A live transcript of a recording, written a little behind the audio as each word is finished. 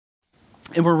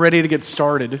and we're ready to get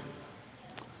started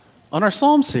on our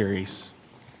Psalm series.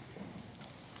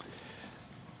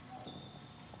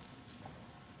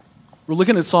 We're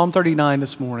looking at Psalm 39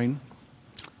 this morning.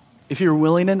 If you're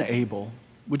willing and able,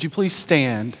 would you please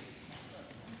stand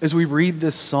as we read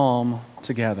this psalm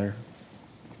together?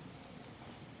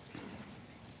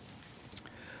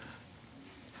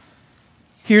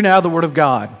 Hear now the word of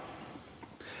God.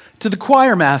 To the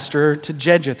choir master, to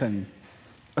Jeduthun,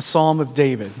 a psalm of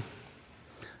David.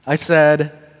 I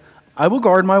said, I will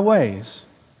guard my ways,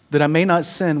 that I may not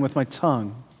sin with my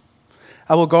tongue.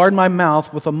 I will guard my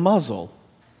mouth with a muzzle,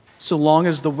 so long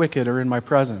as the wicked are in my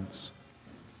presence.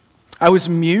 I was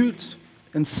mute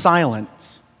and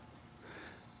silent.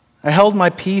 I held my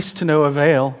peace to no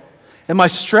avail, and my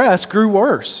stress grew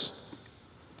worse.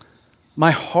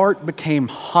 My heart became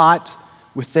hot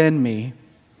within me.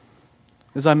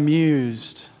 As I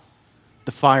mused,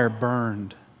 the fire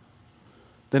burned.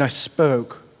 Then I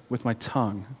spoke with my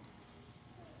tongue.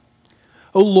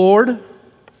 O Lord,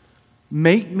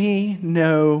 make me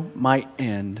know my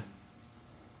end.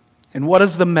 And what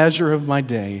is the measure of my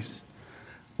days?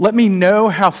 Let me know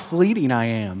how fleeting I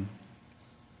am.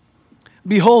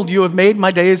 Behold, you have made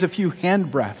my days a few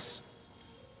handbreadths.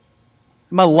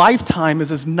 My lifetime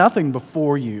is as nothing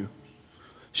before you.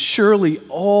 Surely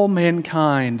all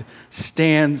mankind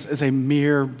stands as a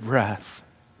mere breath.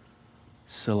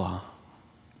 Selah.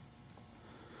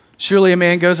 Surely a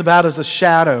man goes about as a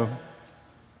shadow.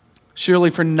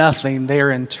 Surely for nothing they are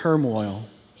in turmoil.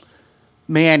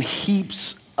 Man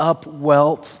heaps up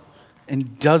wealth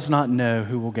and does not know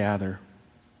who will gather.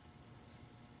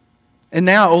 And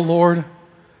now, O Lord,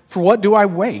 for what do I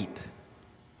wait?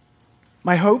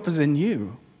 My hope is in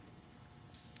you.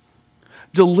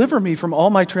 Deliver me from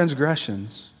all my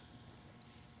transgressions.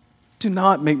 Do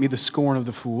not make me the scorn of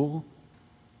the fool.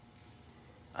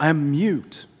 I am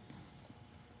mute.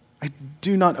 I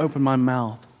do not open my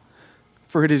mouth,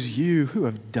 for it is you who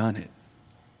have done it.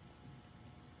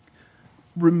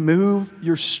 Remove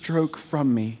your stroke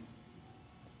from me.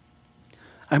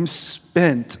 I'm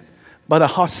spent by the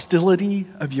hostility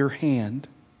of your hand.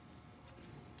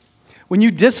 When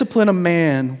you discipline a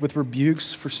man with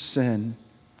rebukes for sin,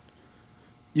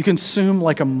 you consume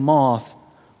like a moth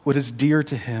what is dear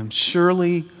to him.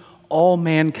 Surely all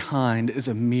mankind is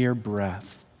a mere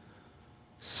breath.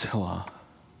 Selah.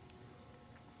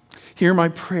 Hear my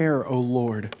prayer, O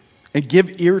Lord, and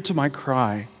give ear to my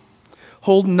cry.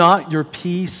 Hold not your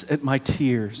peace at my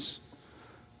tears,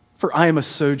 for I am a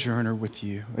sojourner with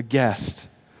you, a guest,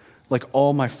 like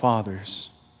all my fathers.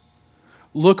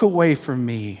 Look away from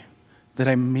me, that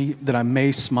I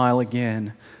may smile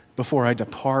again before I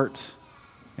depart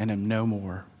and am no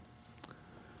more.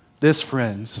 This,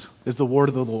 friends, is the word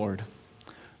of the Lord.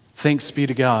 Thanks be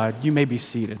to God. You may be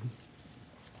seated.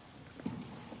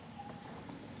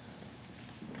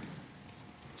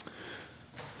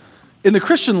 In the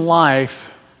Christian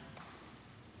life,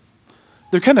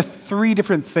 there are kind of three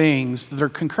different things that are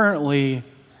concurrently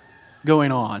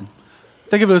going on.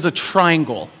 Think of it as a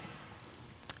triangle,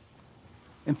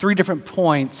 and three different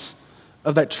points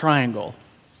of that triangle.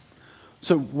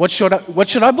 So what should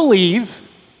I believe?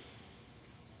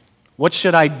 What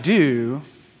should I do?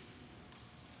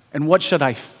 And what should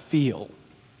I feel?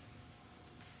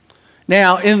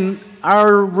 Now, in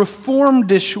our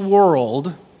reformed-ish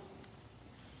world,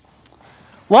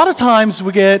 a lot of times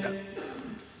we get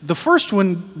the first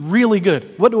one really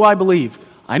good. What do I believe?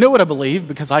 I know what I believe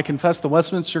because I confess the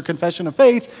Westminster Confession of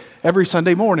Faith every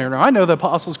Sunday morning, or I know the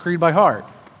Apostles' Creed by heart.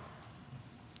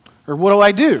 Or what do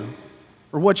I do?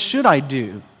 Or what should I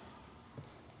do?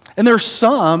 And there's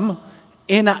some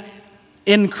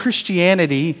in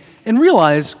Christianity, and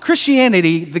realize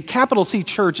Christianity, the capital C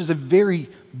church, is a very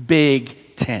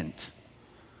big tent.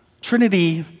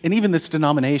 Trinity, and even this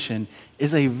denomination,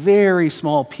 is a very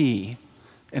small p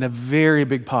in a very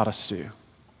big pot of stew.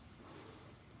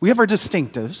 We have our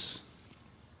distinctives.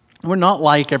 We're not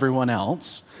like everyone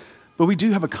else, but we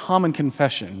do have a common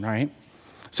confession, right?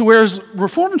 So whereas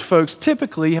Reformed folks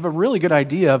typically have a really good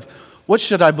idea of what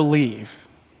should I believe,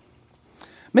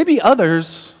 maybe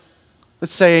others,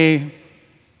 let's say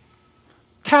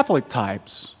Catholic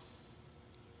types,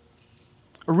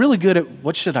 are really good at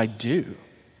what should I do.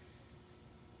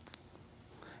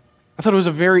 I thought it was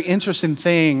a very interesting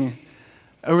thing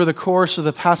over the course of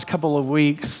the past couple of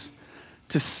weeks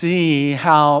to see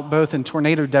how both in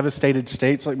tornado-devastated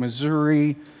states like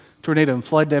Missouri, tornado and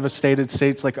flood-devastated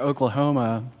states like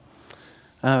Oklahoma,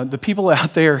 the people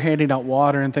out there handing out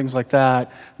water and things like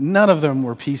that, none of them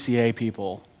were PCA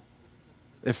people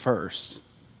at first.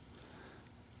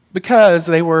 Because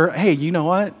they were, hey, you know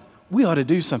what? We ought to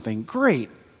do something. Great.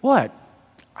 What?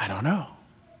 I don't know.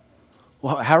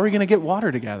 Well, how are we going to get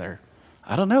water together?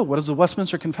 I don't know. What does the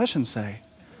Westminster Confession say?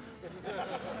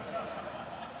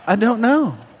 I don't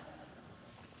know.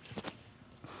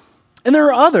 And there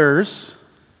are others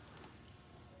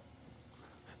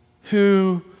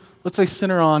who, let's say,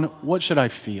 center on what should I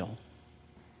feel?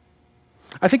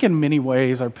 I think in many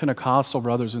ways our Pentecostal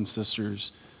brothers and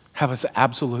sisters have us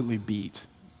absolutely beat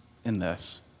in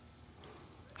this.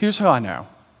 Here's how I know.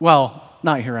 Well,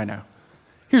 not here I know.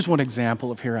 Here's one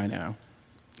example of here I know.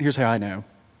 Here's how I know.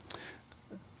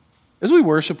 As we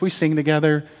worship, we sing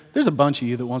together, there's a bunch of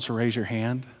you that wants to raise your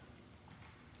hand,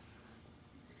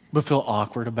 but feel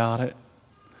awkward about it.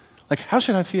 Like, how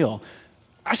should I feel?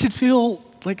 I should feel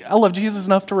like I love Jesus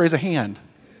enough to raise a hand.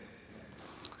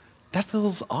 That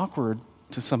feels awkward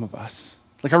to some of us.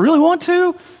 Like, I really want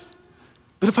to,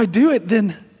 but if I do it,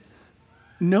 then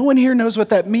no one here knows what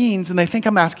that means, and they think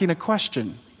I'm asking a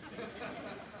question.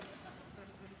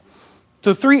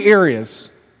 So 3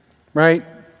 areas, right?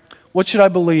 What should I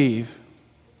believe?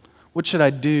 What should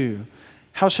I do?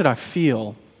 How should I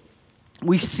feel?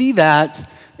 We see that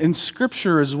in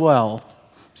Scripture as well.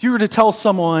 If you were to tell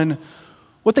someone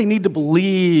what they need to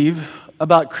believe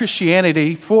about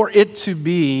Christianity for it to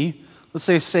be, let's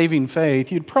say, a saving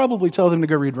faith, you'd probably tell them to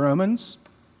go read Romans.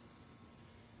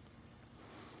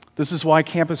 This is why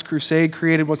Campus Crusade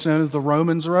created what's known as the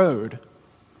Romans Road,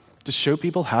 to show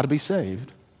people how to be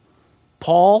saved.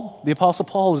 Paul, the Apostle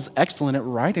Paul, is excellent at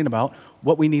writing about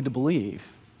what we need to believe.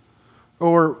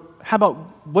 Or how about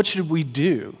what should we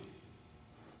do?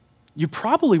 You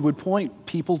probably would point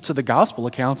people to the gospel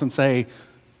accounts and say,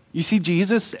 you see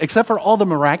Jesus, except for all the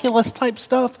miraculous type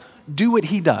stuff, do what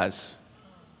he does.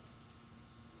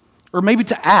 Or maybe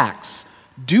to Acts,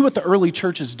 do what the early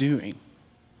church is doing.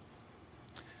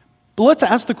 But let's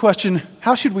ask the question,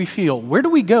 how should we feel? Where do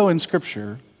we go in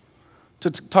Scripture to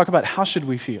talk about how should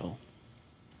we feel?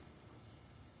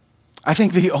 I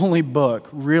think the only book,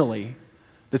 really,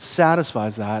 that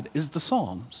satisfies that is the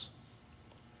Psalms.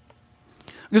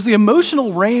 Because the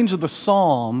emotional range of the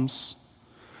Psalms,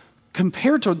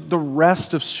 compared to the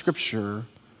rest of Scripture,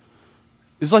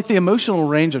 is like the emotional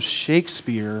range of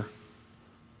Shakespeare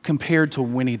compared to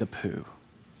Winnie the Pooh.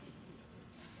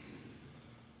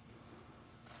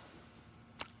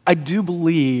 I do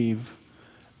believe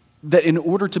that in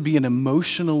order to be an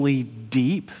emotionally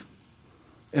deep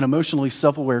and emotionally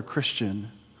self-aware Christian,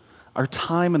 our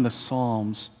time in the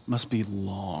Psalms must be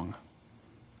long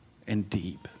and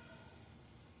deep.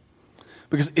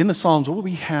 Because in the Psalms, what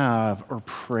we have are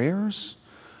prayers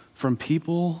from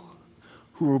people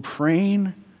who are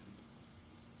praying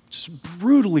just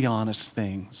brutally honest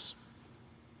things.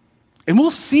 And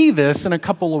we'll see this in a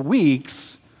couple of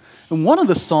weeks. And one of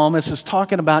the psalmists is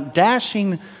talking about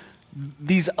dashing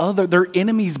their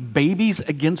enemies' babies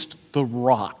against the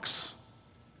rocks.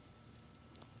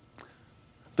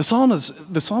 The Psalms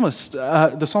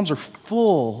are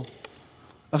full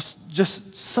of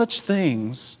just such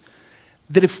things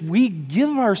that if we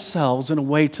give ourselves in a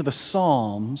way to the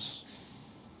Psalms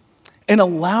and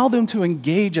allow them to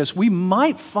engage us, we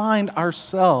might find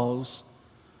ourselves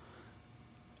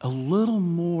a little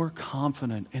more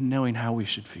confident in knowing how we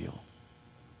should feel.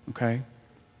 Okay?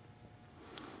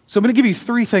 So I'm going to give you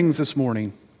 3 things this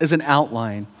morning as an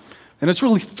outline. And it's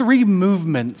really 3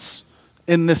 movements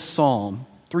in this psalm.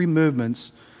 3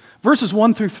 movements. Verses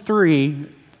 1 through 3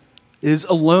 is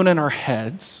alone in our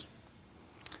heads.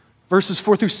 Verses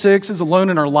 4 through 6 is alone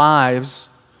in our lives.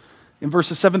 And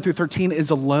verses 7 through 13 is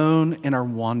alone in our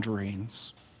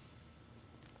wanderings.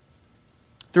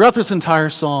 Throughout this entire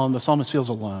psalm, the psalmist feels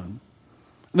alone.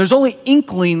 And there's only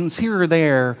inklings here or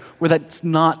there where that's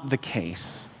not the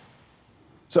case.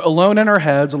 So alone in our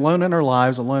heads, alone in our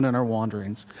lives, alone in our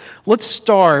wanderings. Let's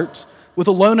start with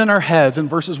alone in our heads in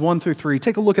verses 1 through 3.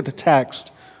 Take a look at the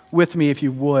text with me if you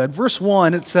would. Verse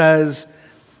 1, it says,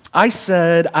 I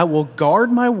said, I will guard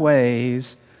my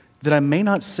ways that I may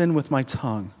not sin with my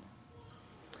tongue.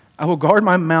 I will guard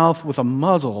my mouth with a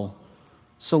muzzle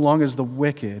so long as the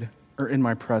wicked are in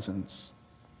my presence.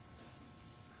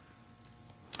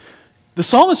 The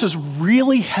psalmist is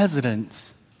really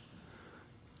hesitant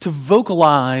to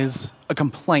vocalize a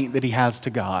complaint that he has to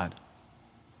God.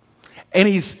 And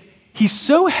he's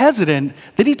so hesitant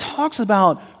that he talks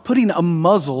about putting a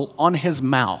muzzle on his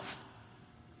mouth.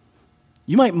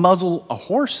 You might muzzle a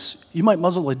horse, you might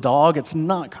muzzle a dog. It's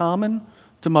not common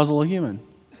to muzzle a human.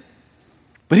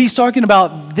 But he's talking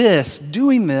about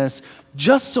doing this,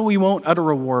 just so he won't utter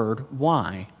a word.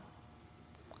 Why?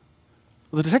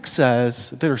 Well, the text says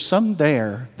that there are some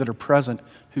there that are present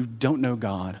who don't know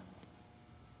God.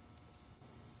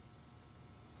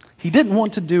 He didn't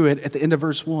want to do it at the end of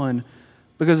verse 1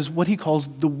 because what he calls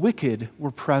the wicked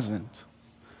were present.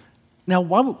 Now,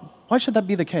 why should that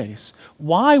be the case?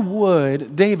 Why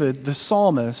would David, the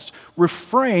psalmist,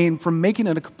 refrain from making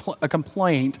a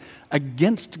complaint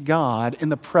against God in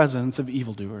the presence of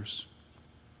evildoers?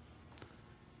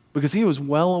 Because he was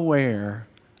well aware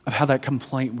of how that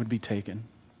complaint would be taken.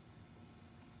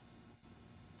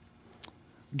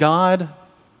 God,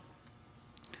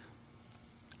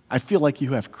 I feel like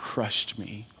you have crushed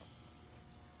me.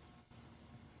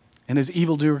 And his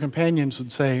evildoer companions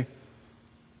would say,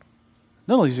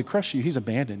 not only has he crushed you, he's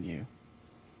abandoned you.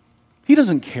 He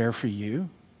doesn't care for you.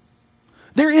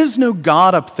 There is no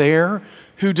God up there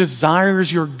who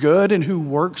desires your good and who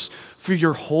works for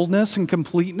your wholeness and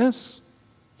completeness.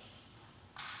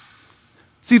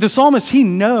 See, the psalmist, he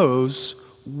knows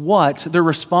what their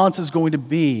response is going to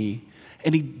be,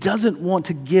 and he doesn't want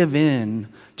to give in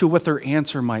to what their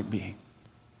answer might be.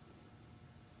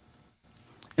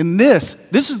 And this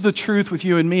is the truth with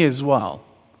you and me as well.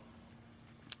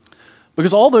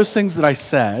 Because all those things that I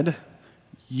said,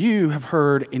 you have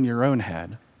heard in your own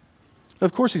head.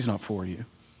 Of course he's not for you.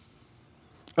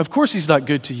 Of course he's not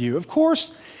good to you. Of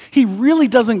course he really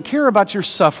doesn't care about your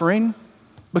suffering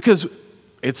because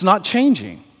it's not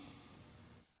changing.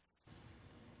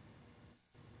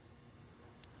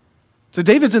 So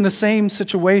David's in the same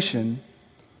situation.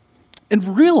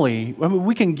 And really,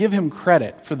 we can give him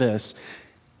credit for this.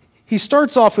 He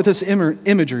starts off with this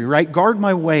imagery, right? Guard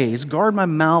my ways, guard my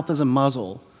mouth as a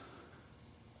muzzle.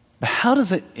 But how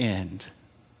does it end?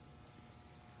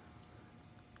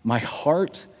 My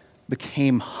heart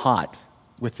became hot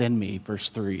within me, verse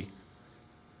 3.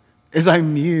 As I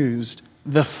mused,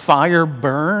 the fire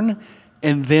burned,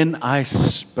 and then I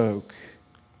spoke.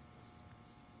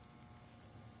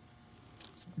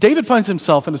 David finds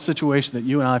himself in a situation that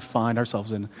you and I find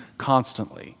ourselves in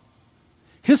constantly.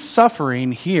 His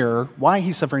suffering here, why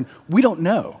he's suffering, we don't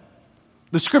know.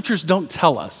 The scriptures don't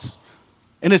tell us.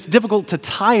 And it's difficult to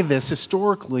tie this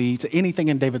historically to anything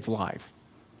in David's life.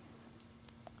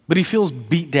 But he feels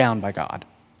beat down by God,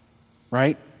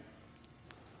 right?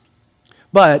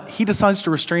 But he decides to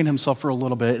restrain himself for a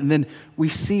little bit, and then we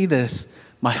see this,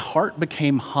 my heart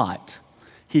became hot.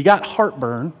 He got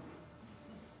heartburn,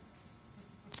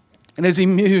 and as he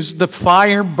mused, the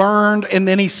fire burned, and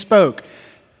then he spoke.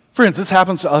 Friends, this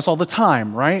happens to us all the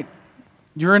time, right?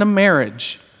 You're in a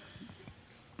marriage.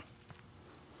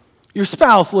 Your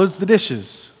spouse loads the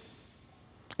dishes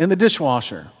in the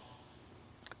dishwasher.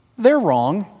 They're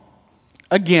wrong.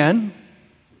 Again,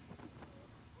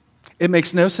 it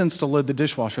makes no sense to load the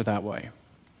dishwasher that way.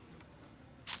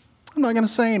 I'm not going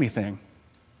to say anything.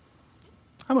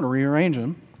 I'm going to rearrange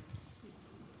them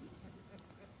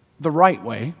the right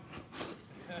way.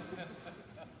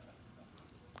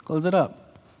 Close it up.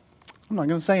 I'm not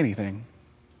going to say anything.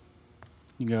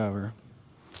 You go over.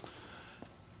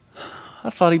 I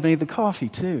thought he made the coffee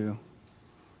too.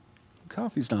 The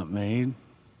coffee's not made.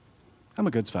 I'm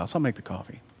a good spouse. I'll make the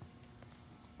coffee.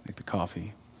 Make the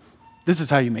coffee. This is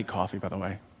how you make coffee, by the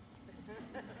way.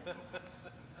 I'm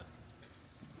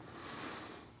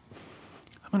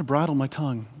going to bridle my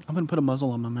tongue. I'm going to put a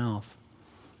muzzle on my mouth.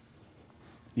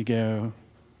 You go,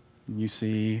 and you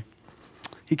see,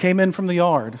 he came in from the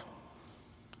yard,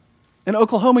 an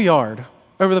Oklahoma yard,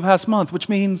 over the past month, which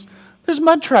means there's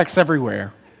mud tracks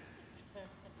everywhere,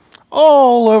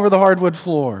 all over the hardwood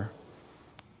floor.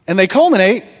 And they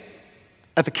culminate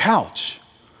at the couch,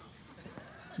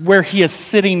 where he is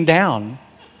sitting down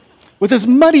with his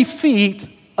muddy feet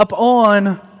up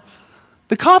on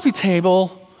the coffee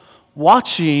table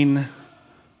watching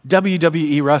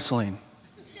WWE wrestling.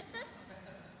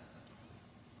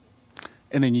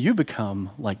 And then you become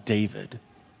like David.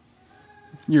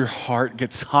 Your heart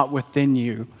gets hot within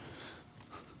you.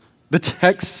 The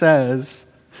text says,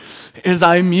 as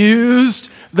I mused,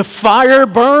 the fire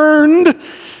burned,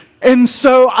 and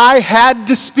so I had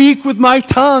to speak with my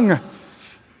tongue.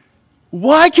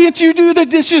 Why can't you do the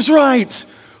dishes right?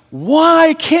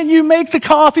 Why can't you make the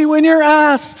coffee when you're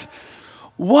asked?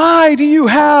 Why do you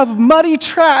have muddy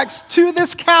tracks to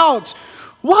this couch?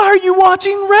 Why are you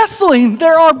watching wrestling?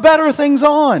 There are better things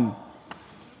on.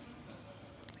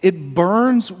 It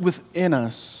burns within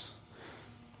us.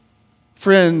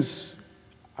 Friends,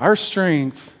 our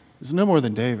strength is no more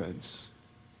than David's.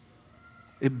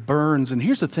 It burns, and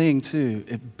here's the thing too,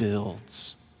 it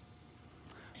builds.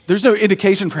 There's no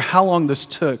indication for how long this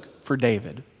took for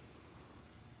David.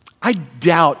 I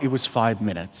doubt it was 5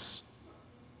 minutes.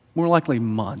 More likely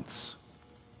months.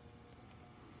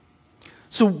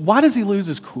 So why does he lose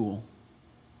his cool?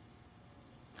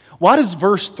 Why does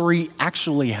verse 3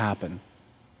 actually happen?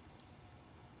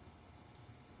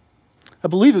 I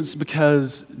believe it's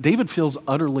because David feels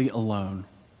utterly alone.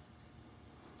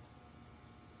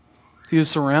 He is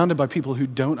surrounded by people who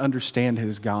don't understand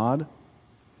his God,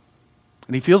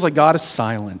 and he feels like God is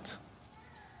silent.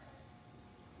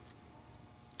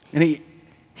 And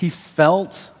he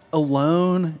felt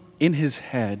alone in his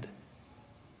head.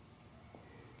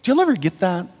 Do you ever get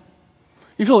that?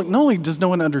 You feel like not only does no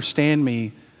one understand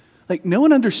me, like no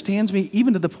one understands me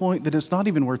even to the point that it's not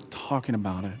even worth talking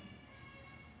about it.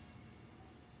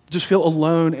 Just feel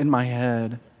alone in my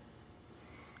head.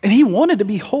 And he wanted to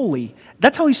be holy.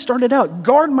 That's how he started out.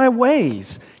 Guard my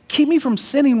ways. Keep me from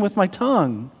sinning with my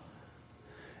tongue.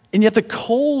 And yet the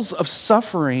coals of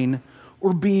suffering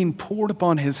were being poured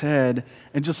upon his head.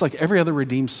 And just like every other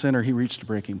redeemed sinner, he reached a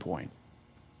breaking point.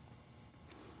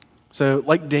 So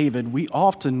like David, we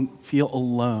often feel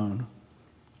alone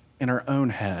in our own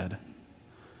head.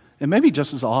 And maybe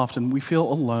just as often, we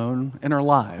feel alone in our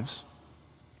lives.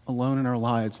 Alone in our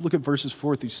lives. Look at verses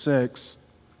 4 through 6.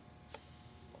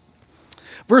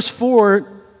 Verse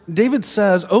 4, David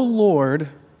says, "O Lord,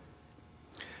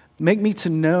 make me to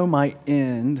know my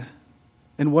end,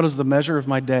 and what is the measure of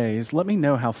my days. Let me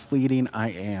know how fleeting I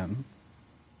am."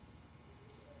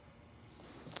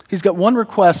 He's got one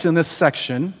request in this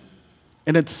section,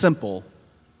 and it's simple.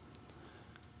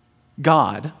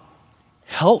 God,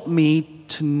 help me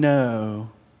to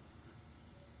know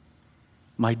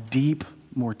my deep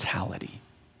mortality.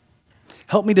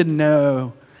 Help me to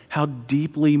know how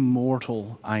deeply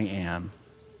mortal I am.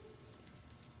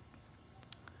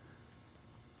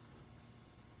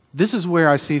 This is where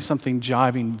I see something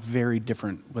jiving very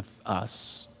different with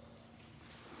us.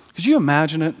 Could you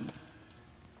imagine it?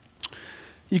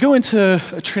 You go into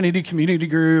a Trinity community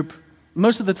group.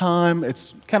 Most of the time,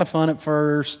 it's kind of fun at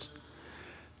first.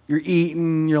 You're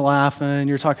eating, you're laughing,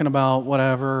 you're talking about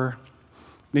whatever.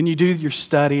 Then you do your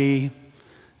study.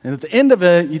 And at the end of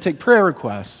it, you take prayer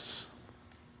requests.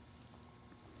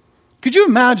 Could you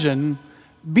imagine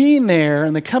being there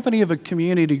in the company of a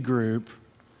community group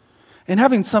and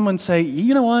having someone say,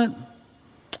 "You know what?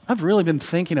 I've really been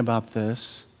thinking about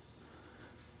this.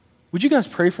 Would you guys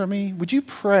pray for me? Would you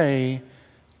pray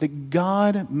that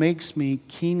God makes me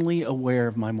keenly aware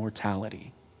of my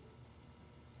mortality?"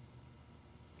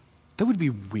 That would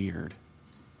be weird.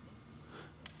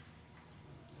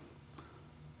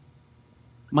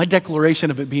 My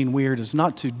declaration of it being weird is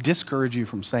not to discourage you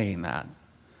from saying that.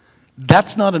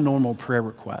 That's not a normal prayer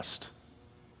request.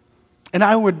 And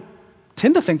I would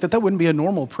tend to think that that wouldn't be a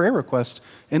normal prayer request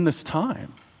in this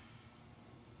time.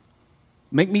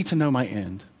 Make me to know my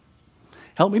end.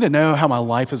 Help me to know how my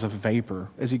life is a vapor,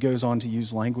 as he goes on to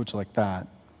use language like that.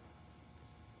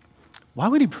 Why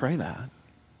would he pray that?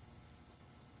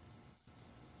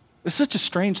 It's such a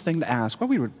strange thing to ask. Why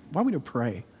would he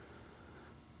pray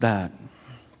that?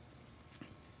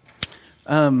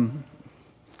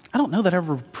 I don't know that I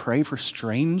ever pray for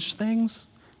strange things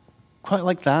quite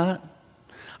like that.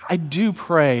 I do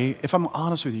pray, if I'm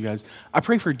honest with you guys, I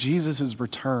pray for Jesus'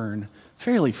 return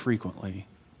fairly frequently.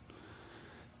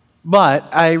 But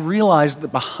I realize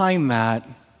that behind that,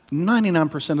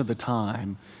 99% of the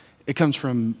time, it comes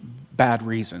from bad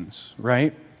reasons,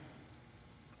 right?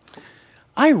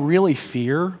 I really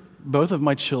fear both of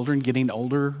my children getting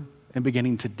older and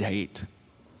beginning to date.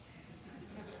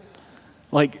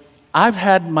 Like, I've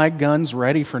had my guns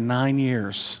ready for 9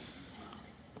 years.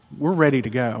 We're ready to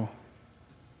go.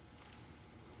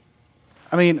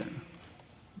 I mean,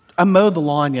 I mowed the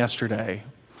lawn yesterday,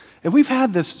 and we've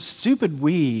had this stupid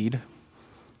weed,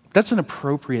 that's an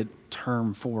appropriate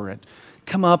term for it,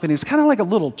 come up, and it's kind of like a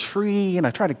little tree, and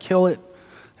I try to kill it,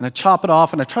 and I chop it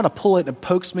off, and I try to pull it, and it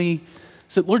pokes me. I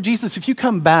said, Lord Jesus, if you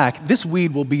come back, this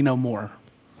weed will be no more.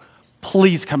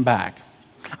 Please come back.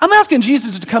 I'm asking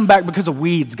Jesus to come back because of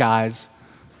weeds, guys,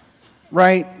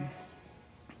 right?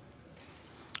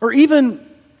 Or even,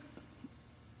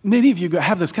 many of you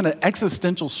have this kind of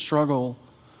existential struggle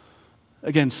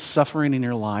against suffering in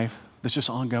your life that's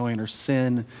just ongoing, or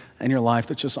sin in your life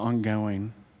that's just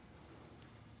ongoing.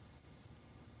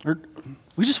 Or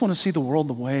we just want to see the world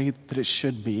the way that it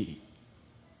should be.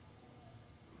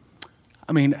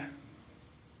 I mean,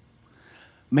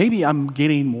 maybe I'm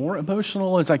getting more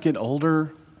emotional as I get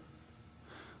older.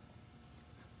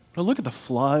 But look at the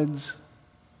floods.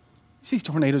 You see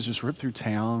tornadoes just rip through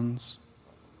towns.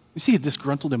 You see a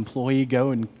disgruntled employee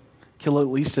go and kill at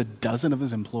least a dozen of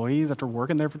his employees after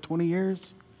working there for 20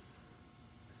 years.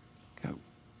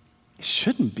 It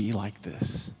shouldn't be like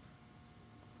this.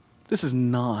 This is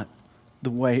not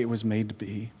the way it was made to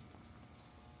be.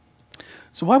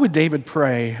 So why would David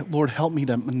pray, Lord, help me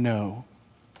to know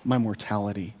my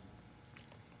mortality?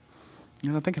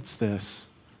 I think it's this.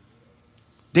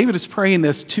 David is praying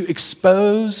this to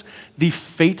expose the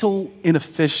fatal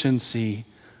inefficiency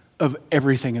of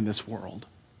everything in this world.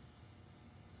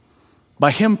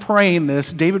 By him praying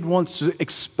this, David wants to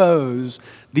expose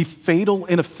the fatal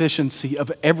inefficiency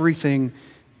of everything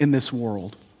in this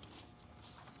world.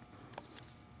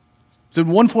 So in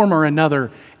one form or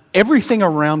another, everything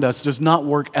around us does not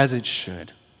work as it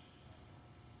should.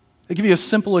 I'll give you a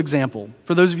simple example.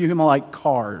 For those of you who like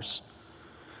cars,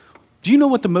 do you know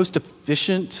what the most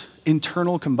efficient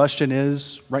internal combustion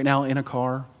is right now in a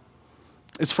car?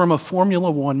 It's from a Formula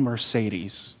One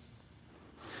Mercedes.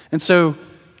 And so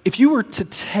if you were to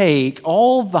take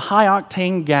all the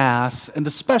high-octane gas and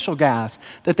the special gas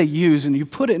that they use and you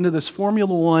put it into this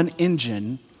Formula One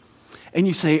engine, and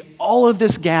you say, all of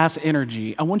this gas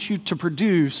energy, I want you to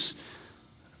produce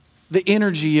the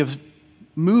energy of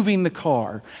moving the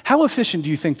car. How efficient do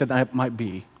you think that might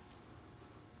be?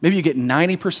 Maybe you get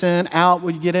 90% out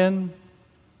when you get in?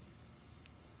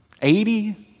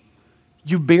 80?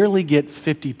 You barely get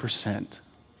 50%.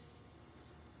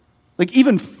 Like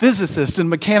even physicists and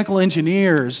mechanical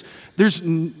engineers, there's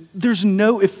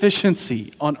no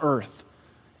efficiency on earth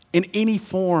in any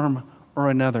form or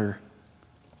another.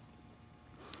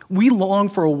 We long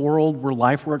for a world where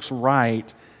life works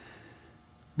right,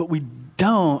 but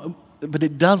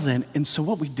it doesn't. And so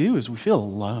what we do is we feel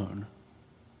alone.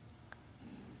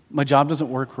 My job doesn't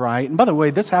work right. And by the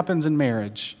way, this happens in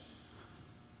marriage.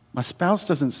 My spouse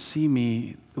doesn't see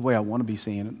me the way I want to be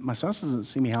seen. My spouse doesn't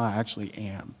see me how I actually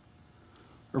am.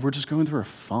 Or we're just going through a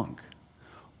funk,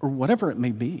 or whatever it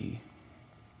may be.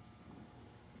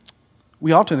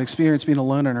 We often experience being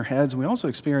alone in our heads, and we also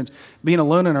experience being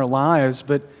alone in our lives.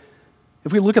 But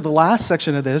if we look at the last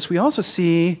section of this, we also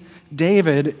see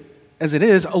David, as it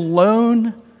is,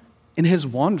 alone in his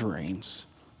wanderings.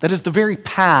 That is the very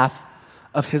path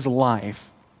of his life.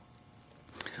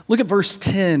 Look at verse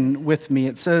 10 with me.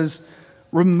 It says,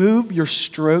 "Remove your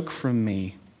stroke from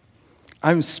me.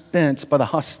 I'm spent by the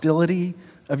hostility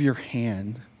of your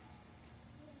hand."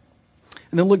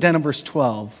 And then look down at verse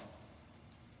 12.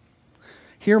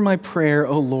 "Hear my prayer,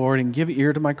 O Lord, and give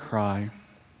ear to my cry.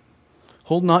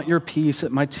 Hold not your peace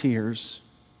at my tears,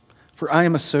 for I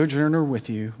am a sojourner with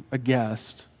you, a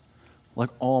guest, like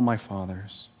all my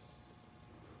fathers."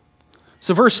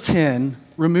 So verse 10,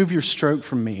 remove your stroke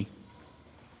from me.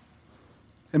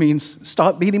 It means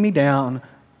stop beating me down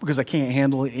because I can't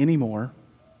handle it anymore,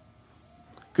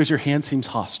 because your hand seems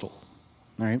hostile,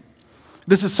 right?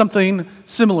 This is something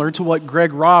similar to what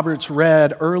Greg Roberts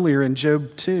read earlier in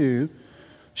Job 2.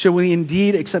 "Shall we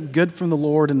indeed accept good from the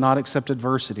Lord and not accept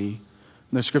adversity?"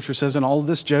 And the scripture says, "In all of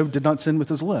this, Job did not sin with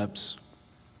his lips."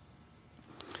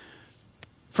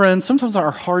 Friends, sometimes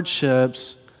our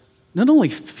hardships not only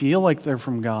feel like they're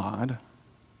from God,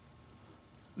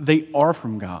 they are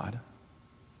from God.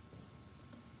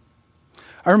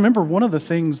 I remember one of the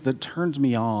things that turned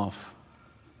me off,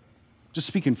 just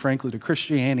speaking frankly, to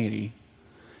Christianity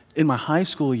in my high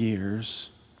school years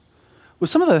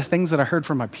was some of the things that I heard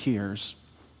from my peers.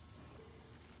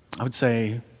 I would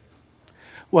say,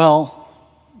 well,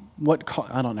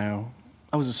 I don't know.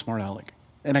 I was a smart aleck,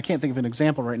 and I can't think of an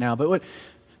example right now, but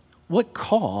what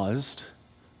caused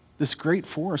this great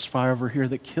forest fire over here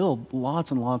that killed lots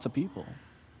and lots of people?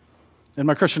 And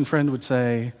my Christian friend would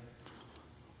say,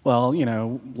 well,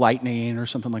 lightning or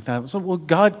something like that. So, well,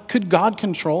 could God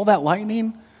control that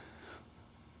lightning?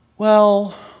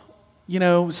 Well,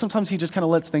 sometimes he just kind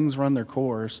of lets things run their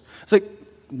course. It's like,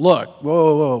 look,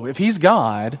 whoa. If he's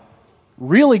God,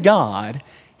 really God,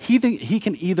 he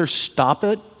can either stop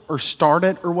it or start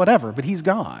it or whatever, but he's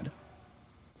God.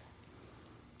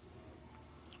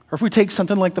 Or if we take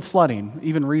something like the flooding,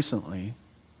 even recently,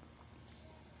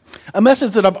 a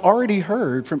message that I've already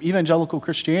heard from evangelical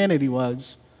Christianity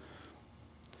was,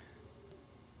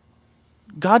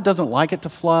 God doesn't like it to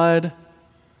flood,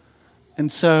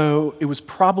 and so it was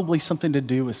probably something to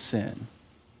do with sin.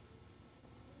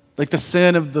 Like the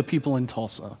sin of the people in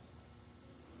Tulsa.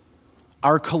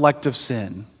 Our collective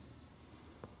sin.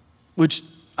 Which,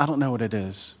 I don't know what it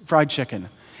is. Fried chicken.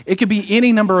 It could be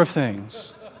any number of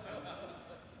things.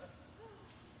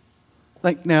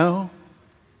 Like, no.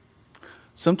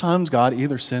 Sometimes God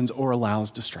either sins or allows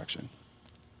destruction.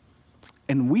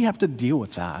 And we have to deal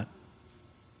with that.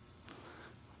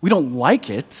 We don't like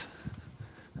it.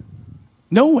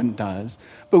 No one does.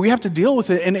 But we have to deal with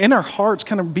it. And in our hearts,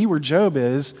 kind of be where Job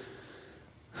is.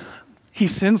 He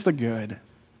sends the good.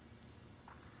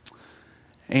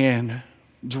 And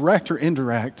direct or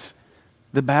indirect,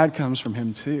 the bad comes from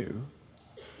him too.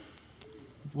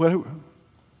 What are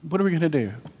we going to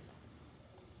do?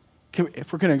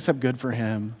 If we're going to accept good for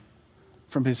him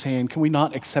from his hand, can we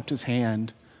not accept his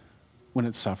hand when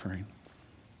it's suffering.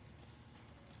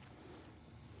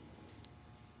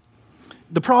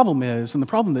 The problem is, and the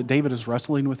problem that David is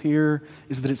wrestling with here,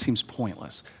 is that it seems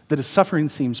pointless, that his suffering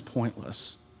seems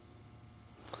pointless.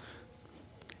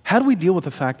 How do we deal with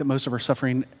the fact that most of our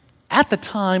suffering at the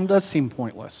time does seem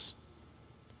pointless?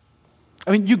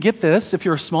 I mean, you get this if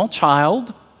you're a small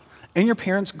child and your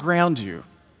parents ground you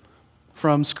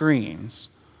from screens,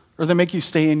 or they make you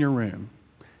stay in your room,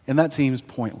 and that seems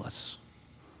pointless.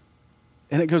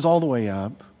 And it goes all the way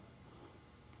up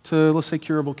to, let's say,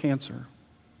 curable cancer.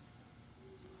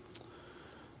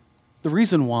 The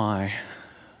reason why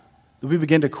that we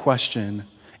begin to question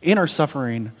in our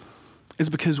suffering is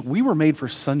because we were made for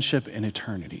sonship in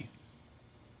eternity.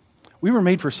 We were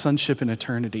made for sonship in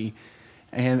eternity,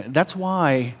 and that's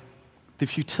why the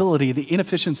futility, the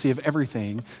inefficiency of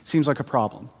everything seems like a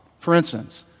problem. For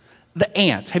instance, the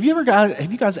ant. Have you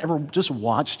guys ever just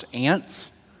watched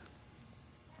ants?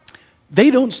 They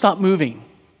don't stop moving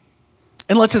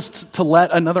unless it's to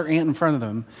let another ant in front of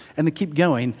them, and they keep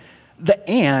going. The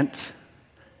ant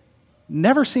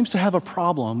never seems to have a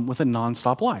problem with a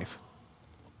nonstop life.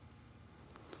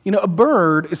 You know, a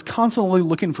bird is constantly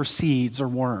looking for seeds or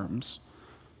worms.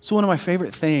 So one of my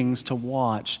favorite things to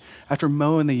watch after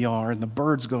mowing the yard, and the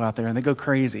birds go out there and they go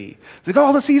crazy. It's like,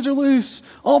 all the seeds are loose,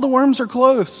 all the worms are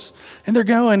close, and they're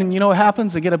going, and you know what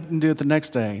happens? They get up and do it the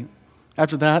next day.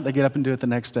 After that, they get up and do it the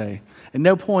next day. At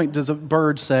no point does a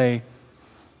bird say,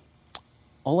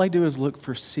 all I do is look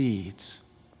for seeds.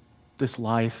 This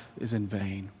life is in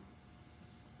vain.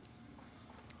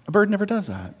 A bird never does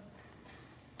that.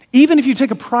 Even if you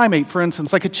take a primate, for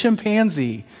instance, like a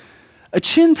chimpanzee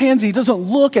doesn't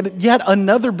look at yet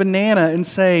another banana and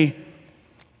say,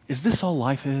 is this all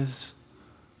life is?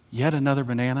 Yet another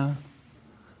banana?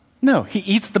 No, he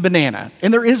eats the banana,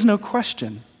 and there is no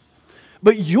question.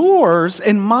 But yours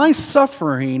and my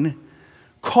suffering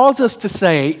cause us to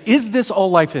say, is this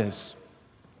all life is?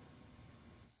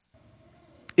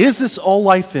 Is this all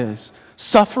life is?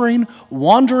 Suffering,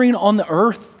 wandering on the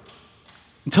earth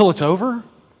until it's over?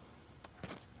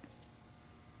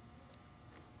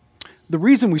 The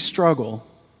reason we struggle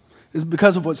is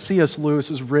because of what C.S. Lewis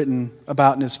has written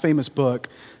about in his famous book,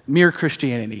 Mere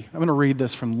Christianity. I'm going to read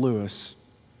this from Lewis.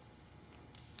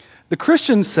 The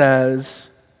Christian says,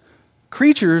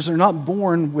 creatures are not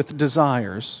born with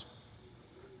desires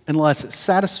unless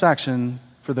satisfaction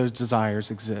for those desires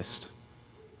exists.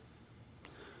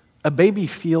 A baby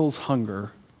feels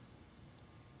hunger.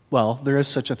 Well, there is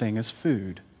such a thing as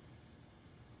food.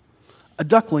 A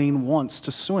duckling wants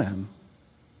to swim.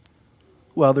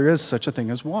 Well, there is such a thing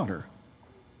as water.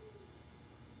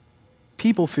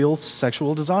 People feel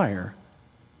sexual desire.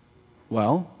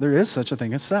 Well, there is such a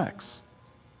thing as sex.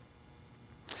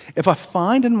 If I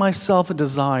find in myself a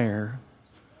desire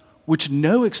which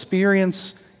no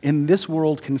experience in this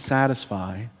world can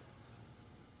satisfy,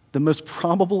 the most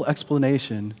probable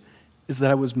explanation is that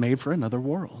I was made for another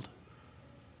world.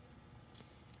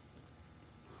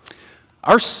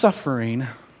 Our suffering,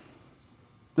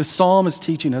 the psalm is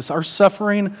teaching us, our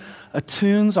suffering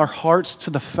attunes our hearts to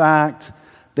the fact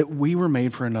that we were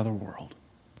made for another world.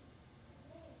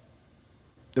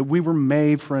 That we were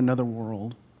made for another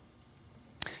world.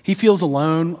 He feels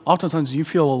alone. Oftentimes you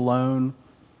feel alone.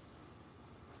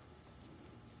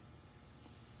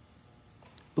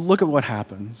 But look at what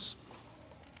happens.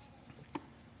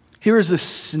 Here is this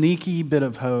sneaky bit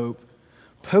of hope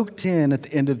poked in at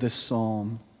the end of this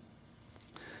psalm.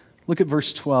 Look at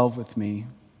verse 12 with me.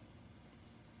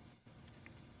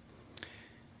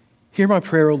 Hear my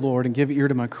prayer, O Lord, and give ear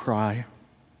to my cry.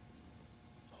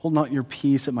 Hold not your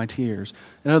peace at my tears.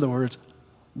 In other words,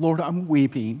 Lord, I'm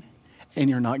weeping, and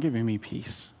you're not giving me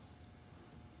peace.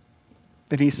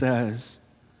 Then he says,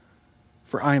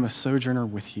 for I am a sojourner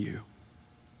with you,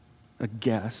 a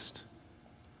guest,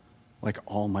 like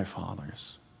all my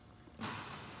fathers.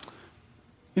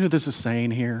 You know, there's a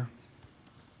saying here.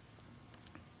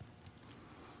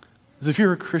 Is if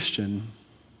you're a Christian,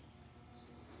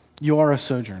 you are a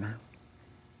sojourner,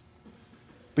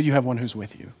 but you have one who's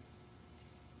with you.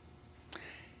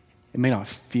 It may not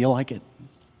feel like it.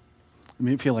 It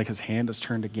may feel like his hand is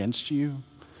turned against you.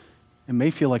 It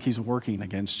may feel like he's working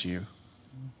against you,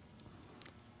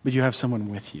 but you have someone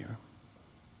with you.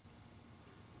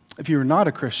 If you're not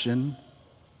a Christian,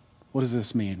 what does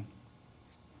this mean?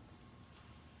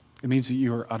 It means that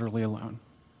you are utterly alone.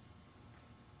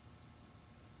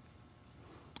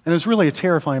 And it's really a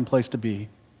terrifying place to be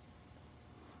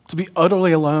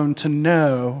utterly alone, to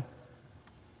know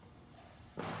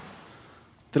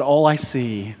that all I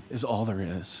see is all there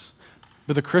is.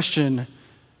 But the Christian,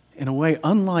 in a way,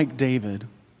 unlike David,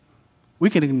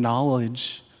 we can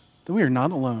acknowledge that we are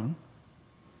not alone,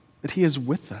 that he is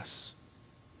with us,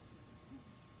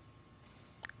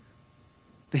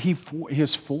 that he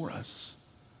is for us,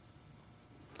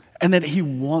 and that he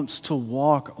wants to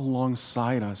walk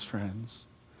alongside us, friends,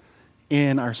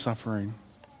 in our suffering.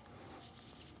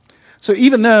 So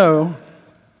even though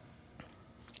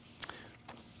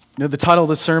the title of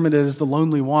the sermon is The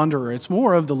Lonely Wanderer, it's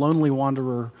more of the lonely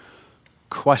wanderer ?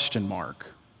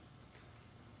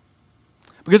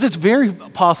 Because it's very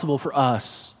possible for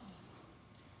us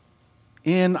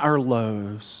in our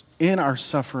lows, in our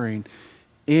suffering,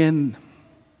 in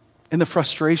the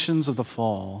frustrations of the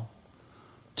fall,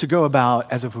 to go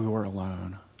about as if we were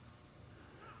alone.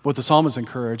 What the psalm is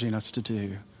encouraging us to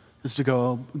do is to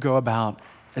go about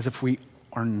as if we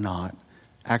are not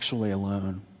actually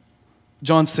alone.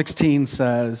 John 16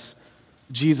 says,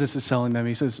 Jesus is telling them,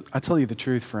 he says, I tell you the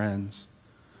truth, friends.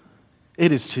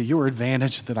 It is to your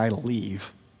advantage that I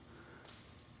leave.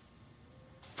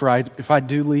 For if I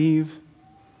do leave,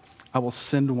 I will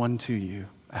send one to you,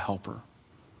 a helper.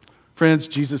 Friends,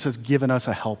 Jesus has given us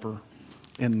a helper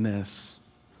in this,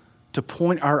 to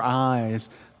point our eyes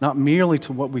not merely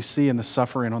to what we see in the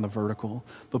suffering on the vertical,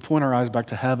 but point our eyes back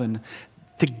to heaven,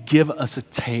 to give us a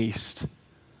taste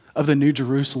of the New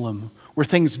Jerusalem, where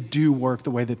things do work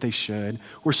the way that they should,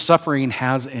 where suffering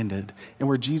has ended, and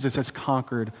where Jesus has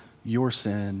conquered your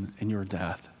sin and your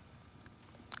death.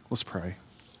 Let's pray.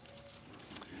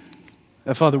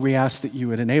 Father, we ask that you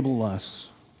would enable us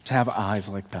to have eyes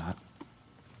like that,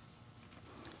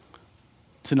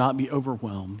 to not be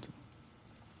overwhelmed,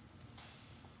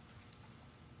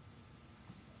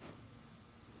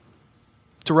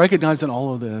 to recognize in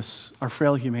all of this our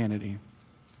frail humanity,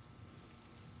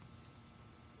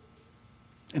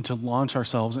 and to launch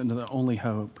ourselves into the only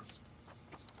hope,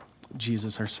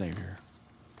 Jesus our Savior,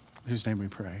 in whose name we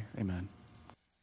pray. Amen.